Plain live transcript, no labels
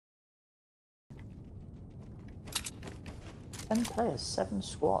10 players, 7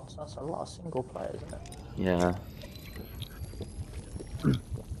 squads. That's a lot of single players, isn't it? Yeah.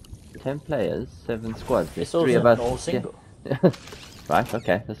 10 players, 7 squads. There's It's 3 of also us. all single. Yeah. Right,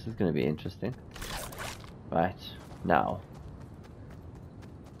 okay, this is going to be interesting. Right, now.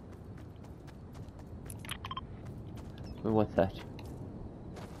 Well, what's that?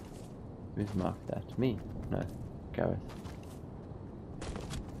 Who's marked that? Me? No, Gareth.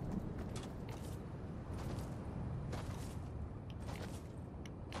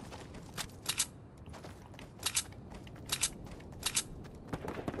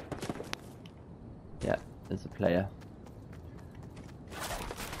 Yeah, there's a player.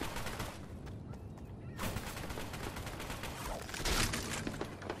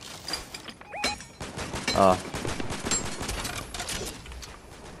 Ah.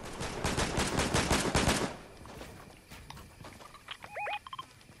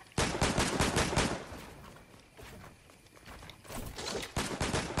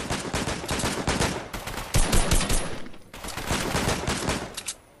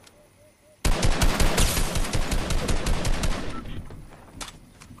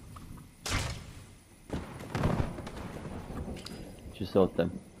 Just sort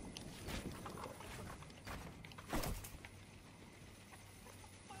them.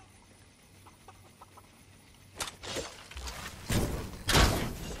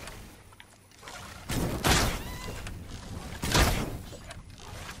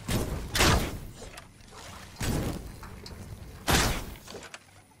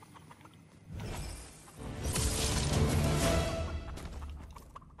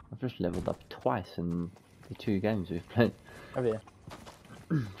 I've just leveled up twice in the 2 games we've played. Have you?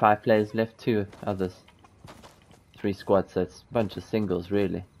 5 players left, 2 others. 3 squads, so it's a bunch of singles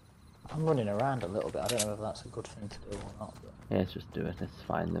really. I'm running around a little bit. I don't know if that's a good thing to do or not. But... Yeah, let's just do it. Let's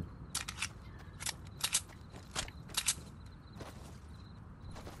find them.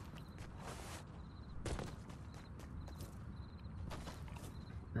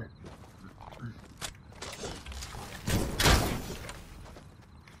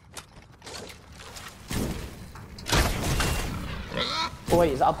 Oh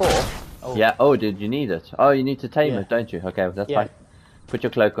wait, is that a ball? Oh. Yeah, oh, did you need it? Oh, you need to tame Yeah. it, don't you? Okay, well, that's Yeah. fine. Put your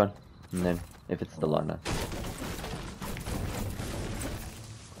cloak on, and then, if it's still on now.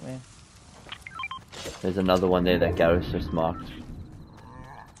 Yeah. There's another one there that Gareth just marked.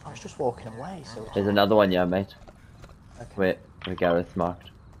 I was just walking away, so... There's another one, yeah, mate. Okay. Where Gareth marked.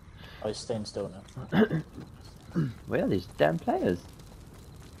 Oh, he's staying still now. Where are these damn players?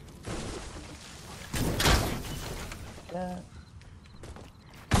 Yeah.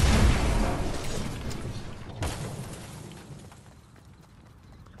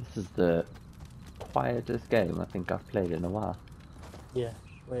 This is the quietest game I think I've played in a while. Yeah,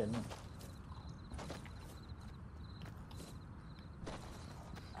 it's weird, isn't it?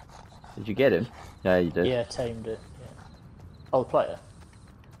 Did you get him? Yeah, you did. Yeah, tamed it. Yeah. Oh, the player?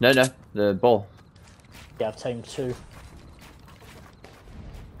 No, the ball. Yeah, I've tamed 2.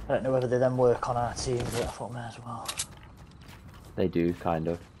 I don't know whether they then work on our team, but I thought may as well. They do, kind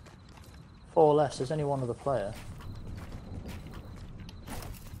of. 4 less, there's only one other player.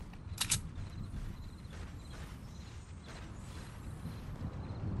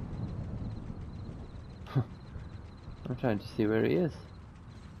 I'm trying to see where he is.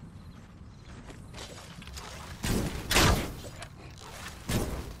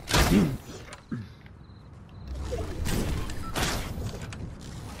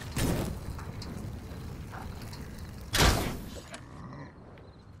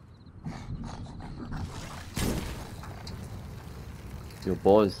 Your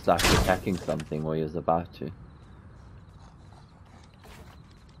boss started attacking something or he was about to.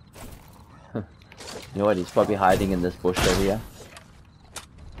 You know what, he's probably hiding in this bush over here.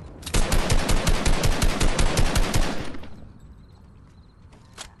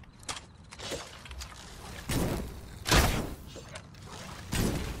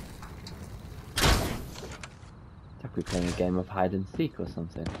 It's like we're playing a game of hide and seek or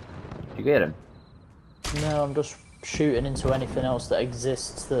something. Did you get him? No, I'm just shooting into anything else that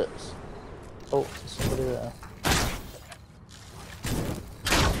exists that's... Oh, there's somebody there.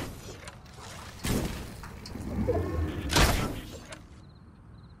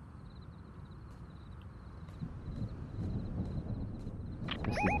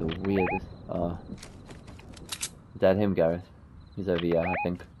 This is the weirdest. Oh. Is that him, Gareth? He's over here, I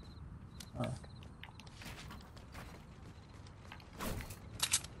think. Oh, okay.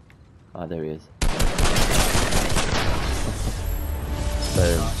 Oh, there he is.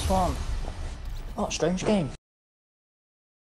 Boom. Nice one. Oh, strange game.